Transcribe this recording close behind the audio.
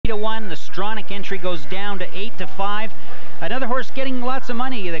entry goes down to 8-5. Another horse getting lots of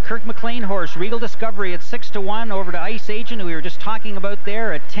money, the Kirk McLean horse, Regal Discovery at 6-1, over to Ice Agent, who we were just talking about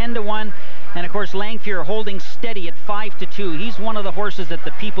there, at 10-1. And of course, Langfear holding steady at 5-2. He's one of the horses that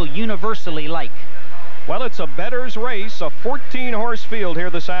the people universally like. Well, it's a bettor's race, a 14-horse field here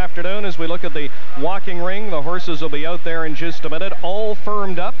this afternoon. As we look at the walking ring, the horses will be out there in just a minute. All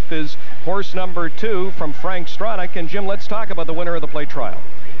firmed up is horse number 2 from Frank Stronach. And Jim, let's talk about the winner of the plate trial.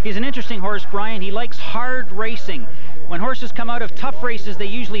 He's an interesting horse, Brian. He likes hard racing. When horses come out of tough races, they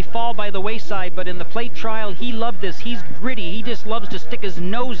usually fall by the wayside, but in the plate trial, he loved this. He's gritty. He just loves to stick his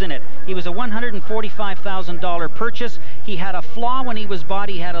nose in it. He was a $145,000 purchase. He had a flaw when he was bought.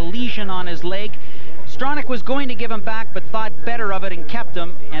 He had a lesion on his leg. Stronach was going to give him back, but thought better of it and kept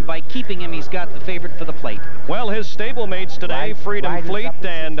him, and by keeping him, he's got the favorite for the plate. Well, his stablemates today, Freedom Fleet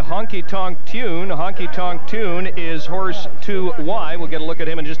and Honky Tonk Tune. Honky Tonk Tune is horse 2Y. We'll get a look at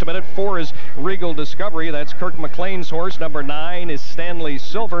him in just a minute. 4 is Regal Discovery. That's Kirk McLean's horse. Number 9 is Stanley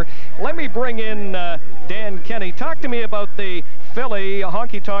Silver. Let me bring in Dan Kenny. Talk to me about the filly,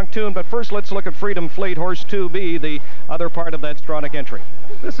 Honky Tonk Tune, but first let's look at Freedom Fleet, horse 2B, the other part of that Stronach entry.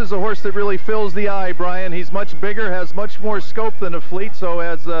 This is a horse that really fills the eye, Brian. He's much bigger, has much more scope than a Fleet, so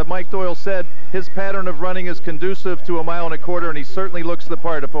as Mike Doyle said, his pattern of running is conducive to 1.25 miles, and he certainly looks the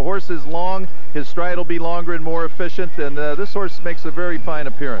part. If a horse is long, his stride will be longer and more efficient, and this horse makes a very fine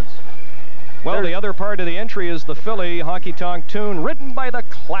appearance. Well, the other part of the entry is the filly, Honky Tonk Tune, ridden by the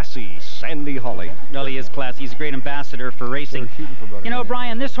classy Sandy Hawley. Well, he is classy. He's a great ambassador for racing. You know,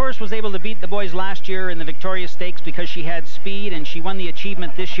 Brian, this horse was able to beat the boys last year in the Victoria Stakes because she had speed, and she won the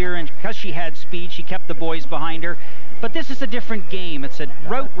achievement this year, and because she had speed, she kept the boys behind her. But this is a different game. It's a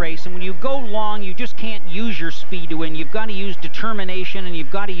route race, and when you go long, you just can't use your speed to win. You've got to use determination, and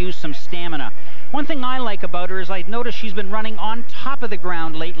you've got to use some stamina. One thing I like about her is I noticed she's been running on top of the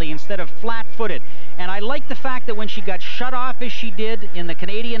ground lately instead of flat-footed. And I like the fact that when she got shut off as she did in the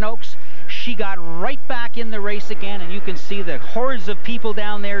Canadian Oaks, she got right back in the race again, and you can see the hordes of people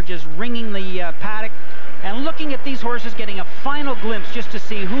down there just ringing the paddock and looking at these horses, getting a final glimpse just to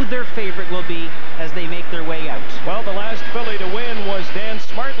see who their favorite will be as they make their way out. Well, the last filly to win was Dan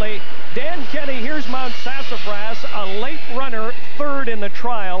Smartley. Dan Kenny, here's Mount Sassafras, a late runner, 3rd in the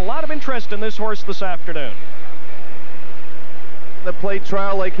trial. A lot of interest in this horse this afternoon. The plate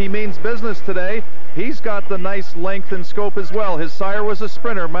trial like he means business today. He's got the nice length and scope as well. His sire was a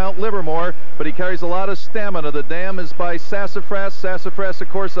sprinter, Mount Livermore, but he carries a lot of stamina. The dam is by Sassafras. Sassafras, of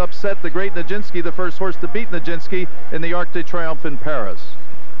course, upset the great Nijinsky, the first horse to beat Nijinsky in the Arc de Triomphe in Paris.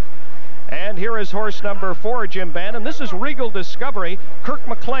 And here is horse number 4, Jim Bannon. This is Regal Discovery. Kirk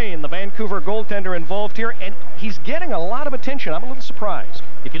McLean, the Vancouver goaltender, involved here, and he's getting a lot of attention. I'm a little surprised.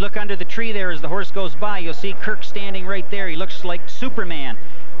 If you look under the tree there as the horse goes by, you'll see Kirk standing right there. He looks like Superman.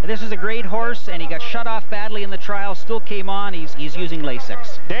 This is a great horse, and he got shut off badly in the trial, still came on. He's using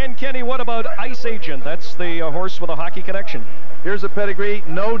Lasix. Dan Kenny, what about Ice Agent? That's the horse with a hockey connection. Here's a pedigree.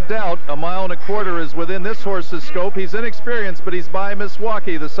 No doubt 1.25 miles is within this horse's scope. He's inexperienced, but he's by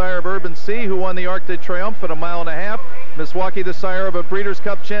Miswaukee, the sire of Urban C, who won the Arc de Triomphe at 1.5 miles. Miswaukee, the sire of a Breeders'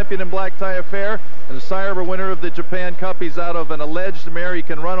 Cup champion in Black Tie Affair, and the sire of a winner of the Japan Cup. He's out of an alleged mare. He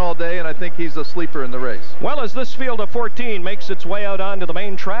can run all day, and I think he's a sleeper in the race. Well, as this field of 14 makes its way out onto the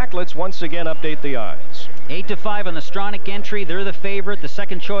main track, let's once again update the odds. 8-5 on the Stronach entry. They're the favorite. The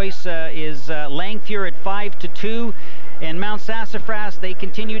second choice is Langfear at 5-2. And Mount Sassafras, they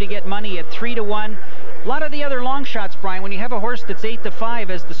continue to get money at 3-1. A lot of the other long shots, Brian, when you have a horse that's 8-5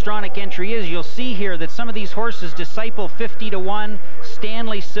 as the Stronach entry is, you'll see here that some of these horses disciple 50-1.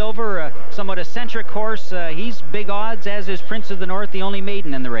 Stanley Silver, a somewhat eccentric horse, he's big odds, as is Prince of the North, the only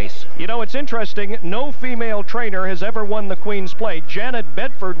maiden in the race. You know, it's interesting, no female trainer has ever won the Queen's Plate. Janet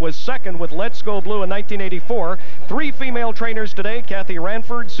Bedford was second with Let's Go Blue in 1984. 3 female trainers today, Kathy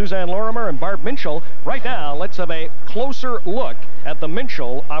Ranford, Suzanne Lorimer, and Barb Minchell. Right now, let's have a closer look at the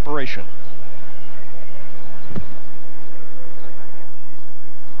Minchell operation.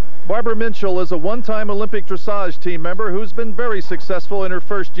 Barbara Minchell is a one-time Olympic dressage team member who's been very successful in her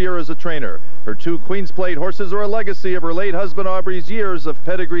first year as a trainer. Her 2 Queen's Plate horses are a legacy of her late husband Aubrey's years of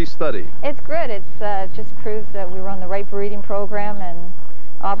pedigree study. It's good. It just proves that we were on the right breeding program, and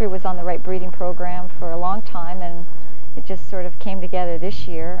Aubrey was on the right breeding program for a long time, and it just sort of came together this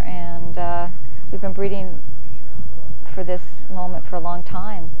year, and we've been breeding for this moment for a long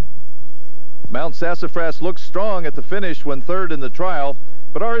time. Mount Sassafras looks strong at the finish when 3rd in the trial,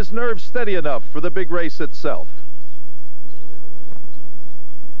 but are his nerves steady enough for the big race itself?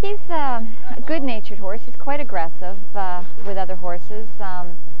 He's a good-natured horse. He's quite aggressive with other horses.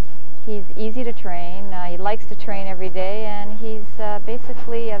 He's easy to train. He likes to train every day, and he's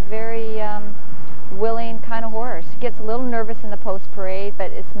basically a very little nervous in the post parade,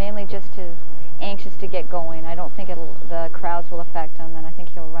 but it's mainly just anxious to get going. I don't think the crowds will affect him, and I think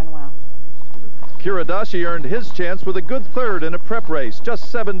he'll run well. Kiradashi earned his chance with a good third in a prep race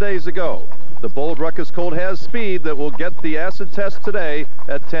just 7 days ago. The bold Ruckus colt has speed that will get the acid test today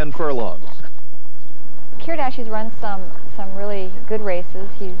at 10 furlongs. Kiradashi's run some really good races.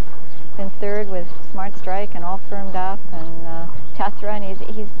 He's been third with Smart Strike and All Firmed Up and Tethra, and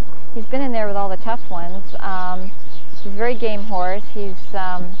he's been in there with all the tough ones. He's a very game horse. He's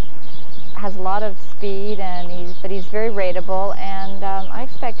has a lot of speed, but he's very rateable, and I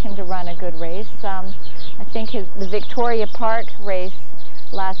expect him to run a good race. I think the Victoria Park race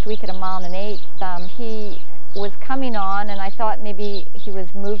last week at 1 mile and 1/8, he was coming on, and I thought maybe he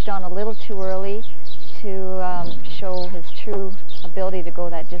was moved on a little too early to show his true ability to go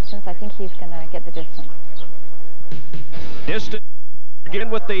that distance. I think he's going to get the distance. Distance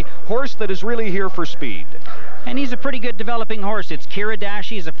again with the horse that is really here for speed. And he's a pretty good developing horse. It's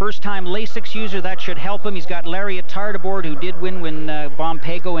Kiradashi. He's a first-time Lasix user. That should help him. He's got Larry Attard aboard, who did win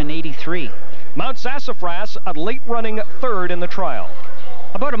Bompego in '83. Mount Sassafras, a late-running third in the trial.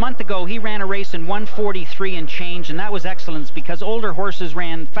 About a month ago, he ran a race in 1:43 and change, and that was excellence because older horses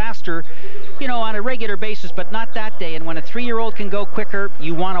ran faster, you know, on a regular basis, but not that day. And when a 3-year-old can go quicker,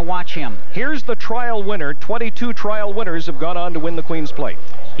 you want to watch him. Here's the trial winner. 22 trial winners have gone on to win the Queen's Plate.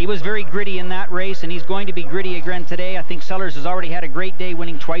 He was very gritty in that race, and he's going to be gritty again today. I think Sellers has already had a great day,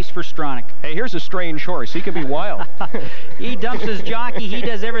 winning twice for Stronach. Hey, here's a strange horse. He can be wild. He dumps his jockey. He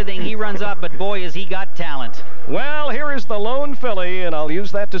does everything. He runs up, but boy, has he got talent. Well, here is the lone filly, and I'll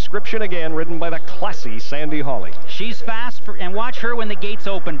use that description again, ridden by the classy Sandy Hawley. She's fast, and watch her when the gates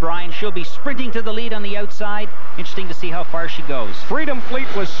open, Brian. She'll be sprinting to the lead on the outside. Interesting to see how far she goes. Freedom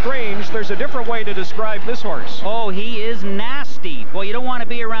Fleet was strange. There's a different way to describe this horse. Oh, he is nasty. Boy, you don't want to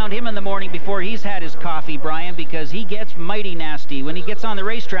be around him in the morning before he's had his coffee, Brian, because he gets mighty nasty. When he gets on the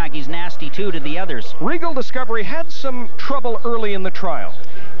racetrack, he's nasty, too, to the others. Regal Discovery had some trouble early in the trial.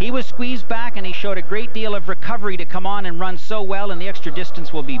 He was squeezed back, and he showed a great deal of recovery to come on and run so well, and the extra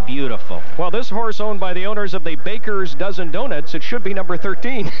distance will be beautiful. Well, this horse owned by the owners of the Baker's Dozen Donuts, it should be number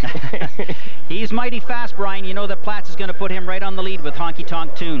 13. He's mighty fast, Brian. You know that Platts is going to put him right on the lead with Honky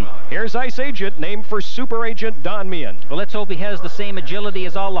Tonk Tune. Here's Ice Agent, named for Super Agent Don Meehan. Well, let's hope he has the same agility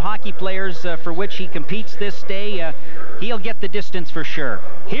as all the hockey players for which he competes this day. He'll get the distance for sure.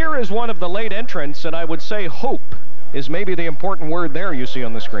 Here is one of the late entrants, and I would say hope is maybe the important word there you see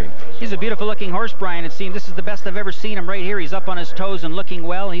on the screen. He's a beautiful looking horse, Brian. It seems this is the best I've ever seen him right here. He's up on his toes and looking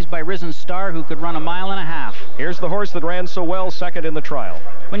well. He's by Risen Star, who could run 1.5 miles. Here's the horse that ran so well second in the trial.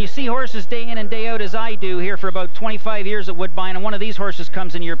 When you see horses day in and day out, as I do here for about 25 years at Woodbine, and one of these horses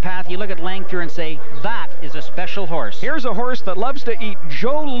comes in your path, you look at Langpure and say, that is a special horse. Here's a horse that loves to eat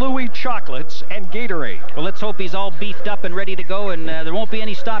Joe Louis chocolates and Gatorade. Well, let's hope he's all beefed up and ready to go, and there won't be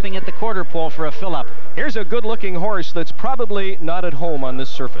any stopping at the quarter pole for a fill-up. Here's a good-looking horse that's probably not at home on this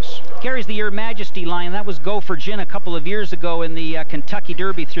surface. Carries the Your Majesty line. That was Go for Gin a couple of years ago in the Kentucky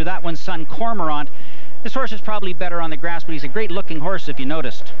Derby through that one's son, Cormorant. This horse is probably better on the grass, but he's a great-looking horse if you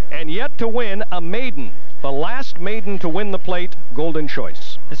noticed. And yet to win a maiden. The last maiden to win the plate, Golden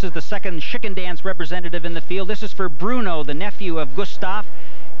Choice. This is the second Chicken Dance representative in the field. This is for Bruno, the nephew of Gustav.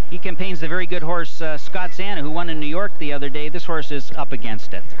 He campaigns the very good horse, Scott Zanna, who won in New York the other day. This horse is up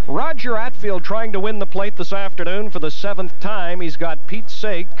against it. Roger Atfield trying to win the plate this afternoon for the 7th time. He's got Pete's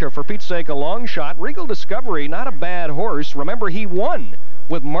Sake, for Pete's Sake, a long shot. Regal Discovery, not a bad horse. Remember, he won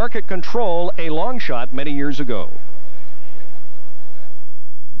with Market Control, a long shot, many years ago.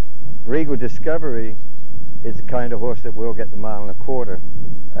 Regal Discovery is the kind of horse that will get the 1.25 miles,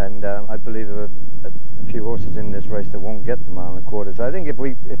 and I believe there are a few horses in this race that won't get the 1.25 miles. So I think if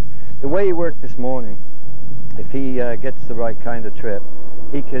the way he worked this morning, if he gets the right kind of trip,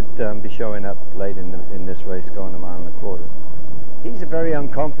 he could be showing up late in this race going 1.25 miles. He's a very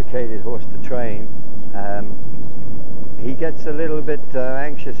uncomplicated horse to train. He gets a little bit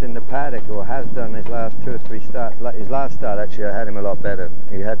anxious in the paddock, or has done his last 2 or 3 starts. His last start, actually, I had him a lot better.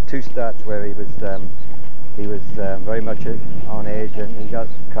 He had 2 starts where he was very much on edge, and he got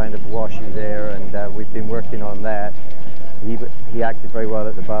kind of washy there, and we've been working on that. He acted very well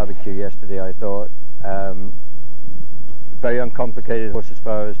at the barbecue yesterday, I thought. Very uncomplicated horse as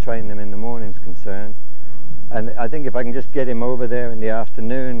far as training him in the morning is concerned. And I think if I can just get him over there in the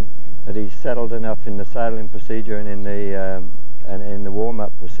afternoon, that he's settled enough in the saddling procedure and in the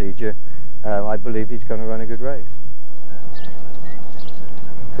warm-up procedure, I believe he's going to run a good race.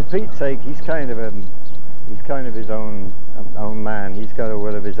 For Pete's Sake, he's kind of his own man. He's got a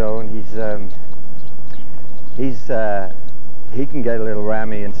will of his own. He can get a little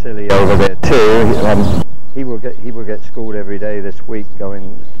rammy and silly over there too. he will get schooled every day this week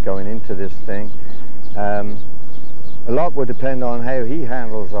going into this thing. A lot will depend on how he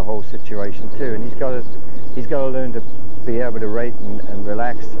handles the whole situation too, and he's got to learn to be able to rate and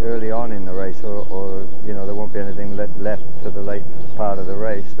relax early on in the race, or you know, there won't be anything left to the late part of the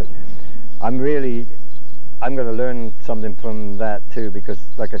race. But I'm going to learn something from that too, because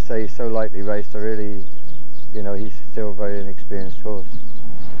like I say, he's so lightly raced. You know, he's still a very inexperienced horse.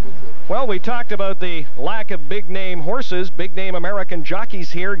 Well, we talked about the lack of big-name horses, big-name American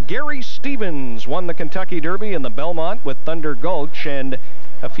jockeys here. Gary Stevens won the Kentucky Derby in the Belmont with Thunder Gulch, and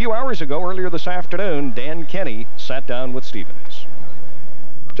a few hours ago, earlier this afternoon, Dan Kenny sat down with Stevens.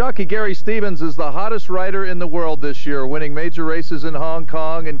 Jockey Gary Stevens is the hottest rider in the world this year, winning major races in Hong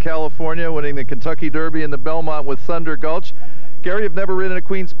Kong and California, winning the Kentucky Derby in the Belmont with Thunder Gulch. Gary, you've never ridden a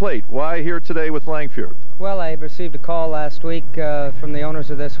Queen's Plate. Why here today with Langford? Well, I received a call last week from the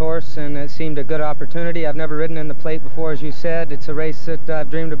owners of this horse, and it seemed a good opportunity. I've never ridden in the Plate before, as you said. It's a race that I've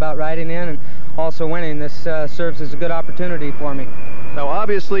dreamed about riding in, and also winning. This serves as a good opportunity for me. Now,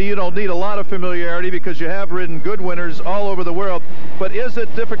 obviously, you don't need a lot of familiarity because you have ridden good winners all over the world, but is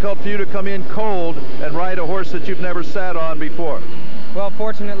it difficult for you to come in cold and ride a horse that you've never sat on before? Well,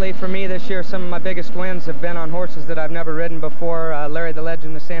 fortunately for me this year, some of my biggest wins have been on horses that I've never ridden before. Larry the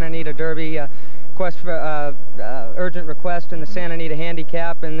Legend, the Santa Anita Derby, Urgent Request in the Santa Anita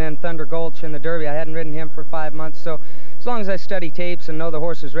Handicap, and then Thunder Gulch in the Derby. I hadn't ridden him for 5 months, so as long as I study tapes and know the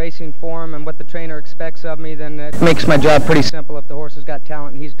horse's racing form and what the trainer expects of me, then it makes my job pretty simple. If the horse has got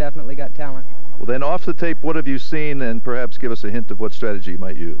talent, and he's definitely got talent. Well, then off the tape, what have you seen, and perhaps give us a hint of what strategy you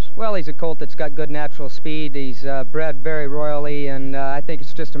might use? Well, he's a colt that's got good natural speed. He's bred very royally, and I think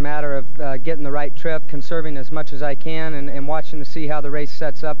it's just a matter of getting the right trip, conserving as much as I can, and watching to see how the race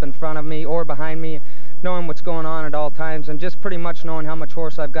sets up in front of me or behind me, knowing what's going on at all times, and just pretty much knowing how much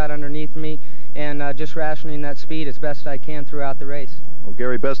horse I've got underneath me, and just rationing that speed as best I can throughout the race. Well,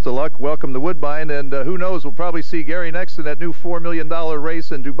 Gary, best of luck. Welcome to Woodbine, and who knows, we'll probably see Gary next in that new $4 million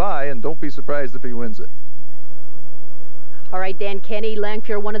race in Dubai, and don't be surprised if he wins it. All right, Dan Kenny,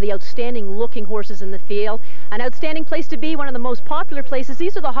 Langford, one of the outstanding looking horses in the field. An outstanding place to be, one of the most popular places.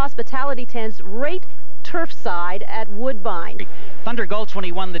 These are the hospitality tents right turf side at Woodbine. Thunder Gulch, when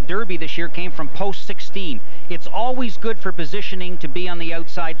he won the Derby this year, came from post 16. It's always good for positioning to be on the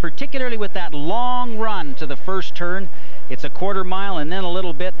outside, particularly with that long run to the first turn. It's a quarter mile and then a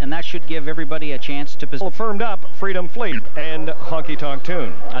little bit, and that should give everybody a chance to position. Firmed up, Freedom Fleet and Honky Tonk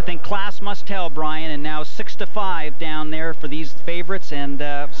Tune. I think class must tell, Brian, and now 6-5 down there for these favorites, and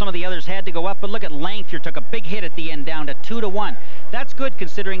some of the others had to go up, but look at Langford took a big hit at the end down to 2-1. That's good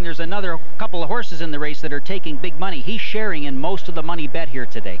considering there's another couple of horses in the race that are taking big money. He's sharing in most of the money bet here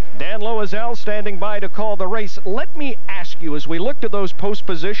today. Dan Loisel standing by to call the race. Let me ask you, as we looked at those post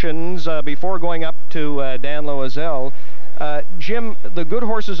positions before going up to Dan Loisel, Jim, the good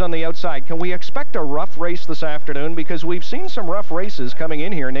horses on the outside, can we expect a rough race this afternoon? Because we've seen some rough races coming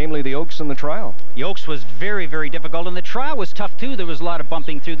in here, namely the Oaks and the Trial. The Oaks was very, very difficult, and the Trial was tough too. There was a lot of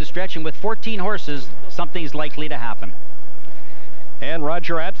bumping through the stretch, and with 14 horses, something's likely to happen. And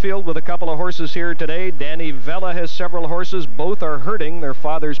Roger Atfield with a couple of horses here today. Danny Vella has several horses. Both are hurting. Their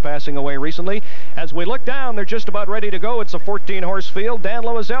father's passing away recently. As we look down, they're just about ready to go. It's a 14-horse field. Dan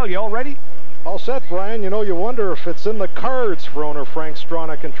Loisel, you all ready? All set, Brian. You know, you wonder if it's in the cards for owner Frank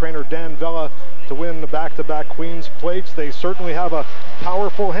Stronach and trainer Dan Vella to win the back-to-back Queen's Plates. They certainly have a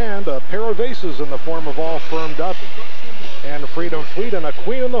powerful hand, a pair of aces in the form of All Firmed Up and Freedom Fleet, and a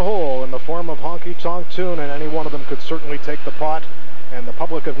queen in the hole in the form of Honky Tonk Tune, and any one of them could certainly take the pot. And the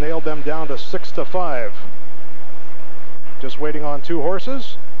public have nailed them down to 6-5. Just waiting on two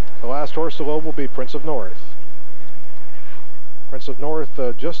horses. The last horse to load will be Prince of North. Prince of North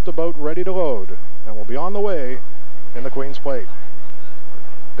just about ready to load, and will be on the way in the Queen's Plate.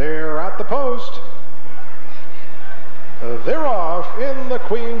 They're at the post. They're off in the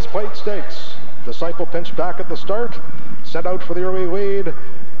Queen's Plate Stakes. Disciple pinched back at the start. Sent out for the early lead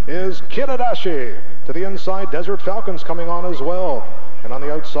is Kidadashi. To the inside, Desert Falcons coming on as well. And on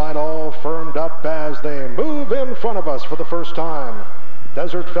the outside, All Firmed Up as they move in front of us for the first time.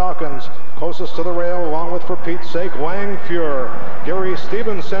 Desert Falcons closest to the rail, along with, for Pete's sake, Langfure. Gary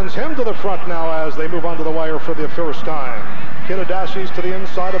Stevens sends him to the front now as they move onto the wire for the first time. Kidadashi's to the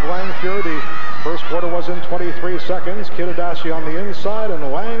inside of Langfure. The first quarter was in 23 seconds. Kidadashi on the inside and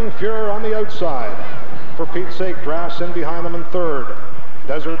Langfure on the outside. For Pete's sake, drafts in behind them in third.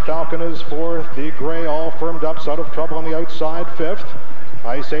 Desert Falcon is fourth. The gray All Firmed Up's out of trouble on the outside, fifth.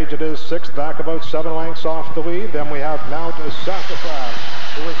 Ice Age it is sixth, back about 7 lengths off the lead. Then we have Mount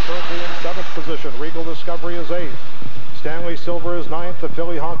Sassafras, who is currently in seventh position. Regal Discovery is eighth. Stanley Silver is 9th. The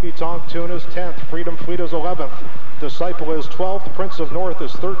filly Honky Tonk Tune is 10th. Freedom Fleet is 11th. Disciple is 12th. Prince of North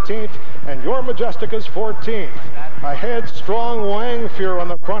is 13th. And Your Majestic is 14th. Ahead, strong Langfear on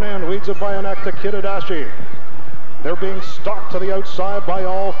the front end. Leads it by a neck to Kidadashi. They're being stalked to the outside by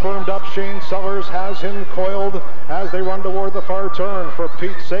All Firmed Up. Shane Sellers has him coiled as they run toward the far turn. For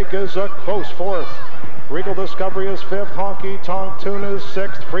Pete's Sake is a close 4th. Regal Discovery is 5th. Honky Tonk Tune is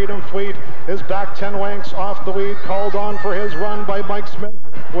 6th. Freedom Fleet is back 10 lengths off the lead. Called on for his run by Mike Smith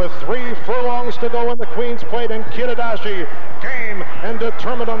with 3 furlongs to go in the Queen's Plate. And Kidadashi, game and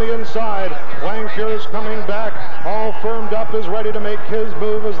determined on the inside. Langfear is coming back. All Firmed Up is ready to make his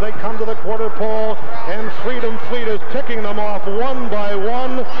move as they come to the quarter pole. And Freedom Fleet is picking them off one by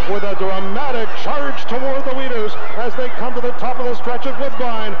one with a dramatic charge toward the leaders as they come to the top of the stretch at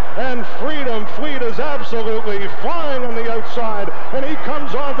Woodbine. And Freedom Fleet is absolutely flying on the outside, and he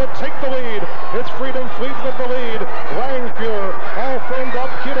comes on to take the lead. It's Freedom Fleet with the lead. Langfear, All Firmed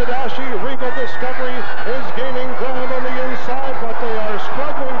Up, Kidadashi, Regal Discovery is gaining ground on the inside, but they are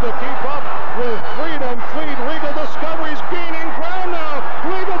struggling to keep up with Freedom Fleet. Regal Discovery's gaining ground now.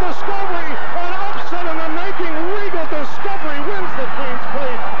 Regal Discovery, an upset in the making. Regal Discovery wins the Queen's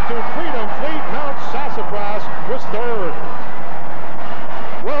Plate to Freedom Fleet. Mount Sassafras was 3rd.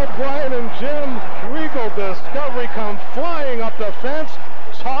 Well, Brian and Jim, Regal Discovery come flying up the fence.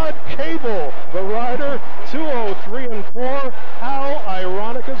 Todd Cable, the rider, 203 and 4. How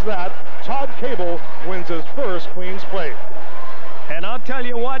ironic is that? Todd Cable wins his first Queen's Plate. And I'll tell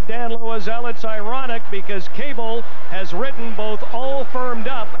you what, Dan Loisel, it's ironic because Cable has ridden both All Firmed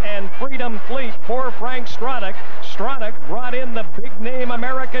Up and Freedom Fleet for Frank Stronach. Stronach brought in the big-name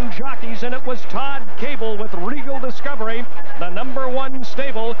American jockeys, and it was Todd Cable with Regal Discovery, the #1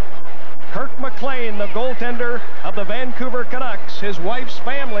 stable. Kirk McLean, the goaltender of the Vancouver Canucks. His wife's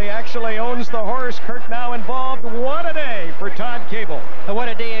family actually owns the horse. Kirk now involved. What a day for Todd Cable. What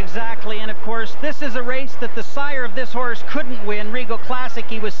a day exactly. And of course, this is a race that the sire of this horse couldn't win. Regal Classic,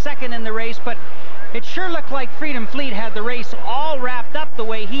 he was 2nd in the race, but it sure looked like Freedom Fleet had the race all wrapped up the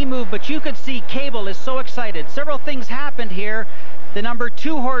way he moved, but you could see Cable is so excited. Several things happened here. The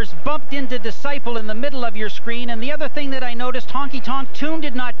 #2 horse bumped into Disciple in the middle of your screen, and the other thing that I noticed, Honky Tonk Tune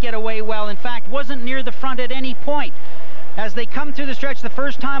did not get away well. In fact, wasn't near the front at any point. As they come through the stretch the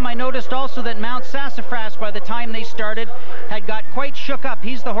first time, I noticed also that Mount Sassafras, by the time they started, had got quite shook up.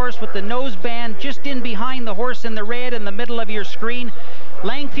 He's the horse with the nose band just in behind the horse in the red in the middle of your screen.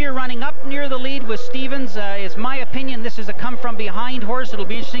 Langfear running up near the lead with Stevens. Is my opinion, this is a come-from-behind horse. It'll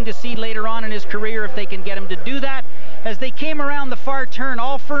be interesting to see later on in his career if they can get him to do that. As they came around the far turn,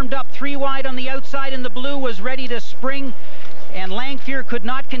 All Firmed Up 3 wide on the outside in the blue was ready to spring, and Langfear could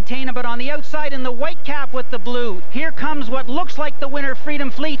not contain him. But on the outside in the white cap with the blue, here comes what looks like the winner, Freedom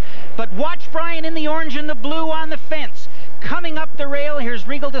Fleet. But watch Brian in the orange and the blue on the fence. Coming up the rail, here's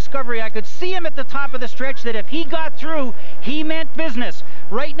Regal Discovery. I could see him at the top of the stretch that if he got through, he meant business.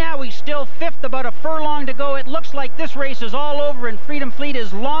 Right now, he's still 5th, about a furlong to go. It looks like this race is all over and Freedom Fleet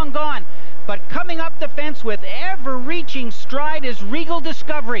is long gone. But coming up the fence with ever-reaching stride is Regal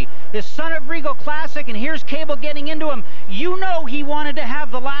Discovery, the son of Regal Classic, and here's Cable getting into him. You know he wanted to have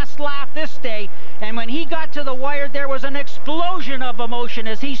the last laugh this day, and when he got to the wire, there was an explosion of emotion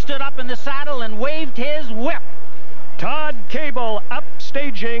as he stood up in the saddle and waved his whip. Todd Cable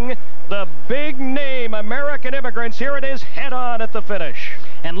upstaging the big-name American Immigrants. Here it is, head-on at the finish.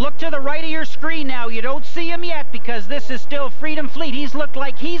 And look to the right of your screen now. You don't see him yet because this is still Freedom Fleet. He's looked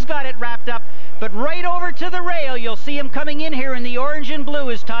like he's got it wrapped up. But right over to the rail, you'll see him coming in here in the orange and blue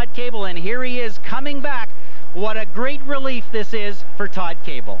is Todd Cable. And here he is coming back. What a great relief this is for Todd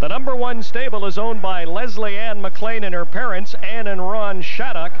Cable. The #1 stable is owned by Leslie Ann McLean and her parents, Ann and Ron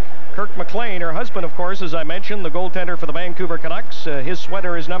Shattuck. Kirk McLean, her husband, of course, as I mentioned, the goaltender for the Vancouver Canucks. His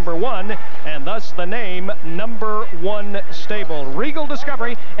sweater is #1, and thus the name #1 stable. Regal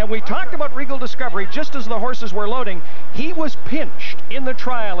Discovery, and we talked about Regal Discovery just as the horses were loading. He was pinched in the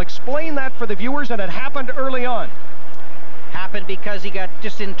trial. Explain that for the viewers, and it happened early on. Happened because he got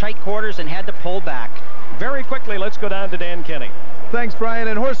just in tight quarters and had to pull back. Very quickly, let's go down to Dan Kenny. Thanks, Brian.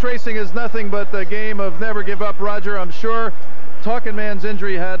 And horse racing is nothing but the game of never give up, Roger. I'm sure Talking Man's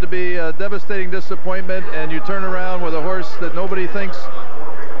injury had to be a devastating disappointment, and you turn around with a horse that nobody thinks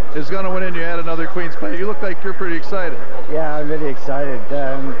is going to win, and you had another Queen's Plate. You look like you're pretty excited. Yeah, I'm really excited.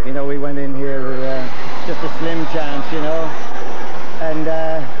 You know, we went in here just a slim chance, you know,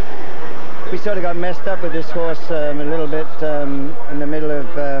 and we sort of got messed up with this horse a little bit in the middle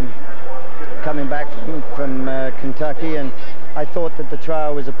of coming back from Kentucky, and I thought that the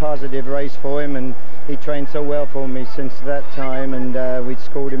trial was a positive race for him, and he trained so well for me since that time, and we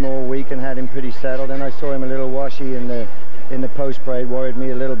schooled him all week and had him pretty settled. And I saw him a little washy in the post parade, worried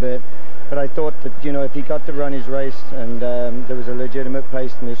me a little bit. But I thought that, you know, if he got to run his race and there was a legitimate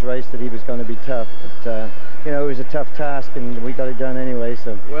pace in this race, that he was going to be tough. But, you know, it was a tough task, and we got it done anyway.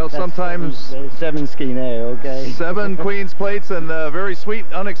 So well, sometimes 7 ski now, okay. 7 Queen's Plates, and very sweet,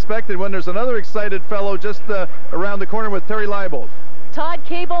 unexpected one. There's another excited fellow just around the corner with Terry Leibold. Todd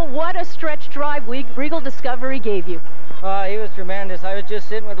Cable, what a stretch drive Regal Discovery gave you. He was tremendous. I was just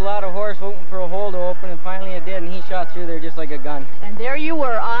sitting with a lot of horse waiting for a hole to open, and finally it did, and he shot through there just like a gun. And there you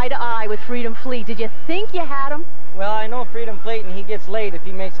were, eye to eye with Freedom Fleet. Did you think you had him? Well, I know Freedom Fleet, and he gets late if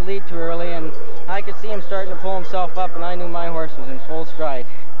he makes a lead too early, and I could see him starting to pull himself up, and I knew my horse was in full stride.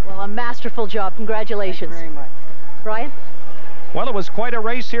 Well, a masterful job. Congratulations. Thank you very much. Brian? Well, it was quite a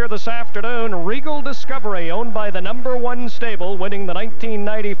race here this afternoon. Regal Discovery, owned by the #1 stable, winning the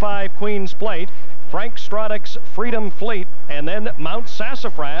 1995 Queen's Plate. Frank Straddick's Freedom Fleet, and then Mount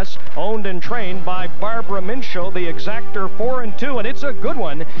Sassafras, owned and trained by Barbara Minshall, the Exactor 4 and 2, and it's a good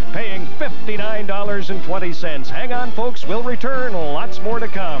one, paying $59.20. Hang on, folks, we'll return. Lots more to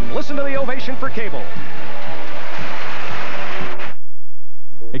come. Listen to the ovation for Cable.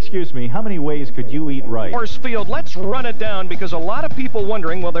 Excuse me, how many ways could you eat rice? Horsefield, let's run it down, because a lot of people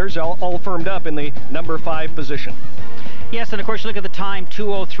wondering, well, there's all firmed up in the #5 position. Yes, and of course, look at the time,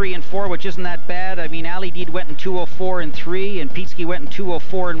 2:03 and 4, which isn't that bad. I mean, Ali Deed went in 2:04 and 3, and Pietzke went in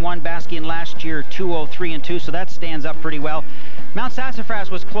 2:04 and 1. Baskian last year, 2:03 and 2, so that stands up pretty well. Mount Sassafras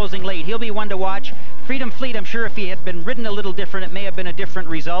was closing late. He'll be one to watch. Freedom Fleet, I'm sure if he had been ridden a little different, it may have been a different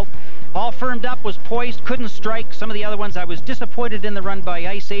result. All firmed up, was poised, couldn't strike. Some of the other ones, I was disappointed in the run by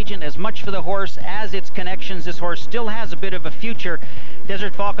Ice Agent. As much for the horse as its connections. This horse still has a bit of a future.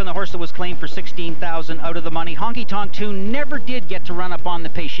 Desert Falcon, the horse that was claimed for $16,000 out of the money. Honky Tonk 2 never did get to run up on the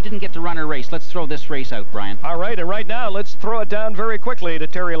pace. She didn't get to run her race. Let's throw this race out, Brian. All right, and right now, let's throw it down very quickly to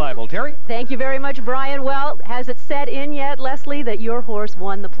Terry Leibold. Terry? Thank you very much, Brian. Well, has it set in yet, Leslie, that your horse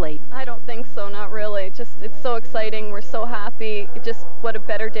won the plate? I don't think so, not really. Just, it's so exciting. We're so happy. Just what a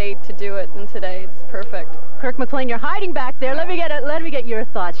better day to do it than today. It's perfect. Kirk McLean, you're hiding back there. Let me get your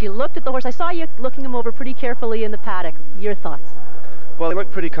thoughts. You looked at the horse. I saw you looking him over pretty carefully in the paddock. Your thoughts? Well, he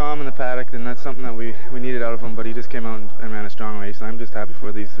looked pretty calm in the paddock, and that's something that we needed out of him, but he just came out and ran a strong race. I'm just happy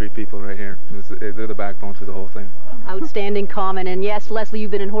for these 3 people right here. They're the backbone to the whole thing. Outstanding comment. And yes, Leslie,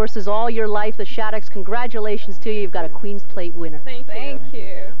 you've been in horses all your life. The Shaddocks, congratulations to you. You've got a Queen's Plate winner. Thank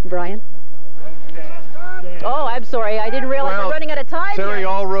you. Brian? Oh, I'm sorry. I didn't realize we're running out of time. Terry, here.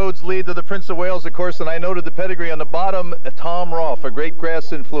 all roads lead to the Prince of Wales, of course, and I noted the pedigree on the bottom, Tom Rolfe, a great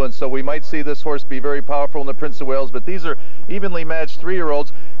grass influence, so we might see this horse be very powerful in the Prince of Wales, but these are evenly matched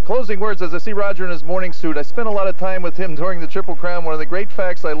 3-year-olds. Closing words, as I see Roger in his morning suit, I spent a lot of time with him during the Triple Crown. One of the great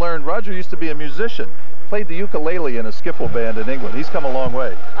facts I learned, Roger used to be a musician. Played the ukulele in a skiffle band in England. He's come a long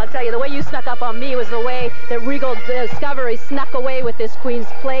way. I'll tell you, the way you snuck up on me was the way that Regal Discovery snuck away with this Queen's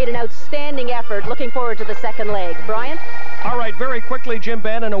Plate. An outstanding effort. Looking forward to the second leg. Brian? All right, very quickly, Jim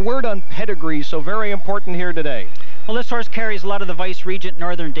Bannon, a word on pedigree, so very important here today. Well, this horse carries a lot of the Vice Regent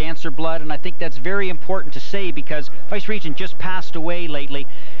Northern Dancer blood, and I think that's very important to say because Vice Regent just passed away lately.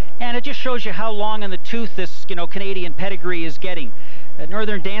 And it just shows you how long in the tooth this, Canadian pedigree is getting.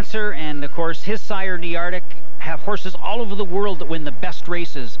 Northern Dancer and, of course, his sire, Neartic, have horses all over the world that win the best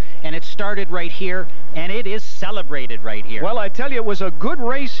races. And it started right here, and it is celebrated right here. Well, I tell you, it was a good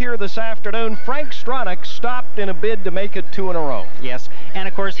race here this afternoon. Frank Straddick stopped in a bid to make it 2 in a row. Yes, and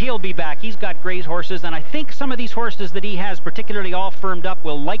of course, he'll be back. He's got great horses, and I think some of these horses that he has, particularly all firmed up,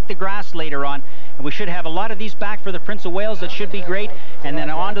 will like the grass later on. And we should have a lot of these back for the Prince of Wales. That should be great. And then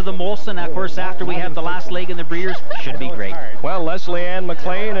on to the Molson, of course, after we have the last leg in the Breeders, should be great. Well, Leslie Ann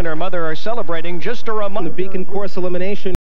McLean and her mother are celebrating. Just a reminder. The Beacon Course elimination.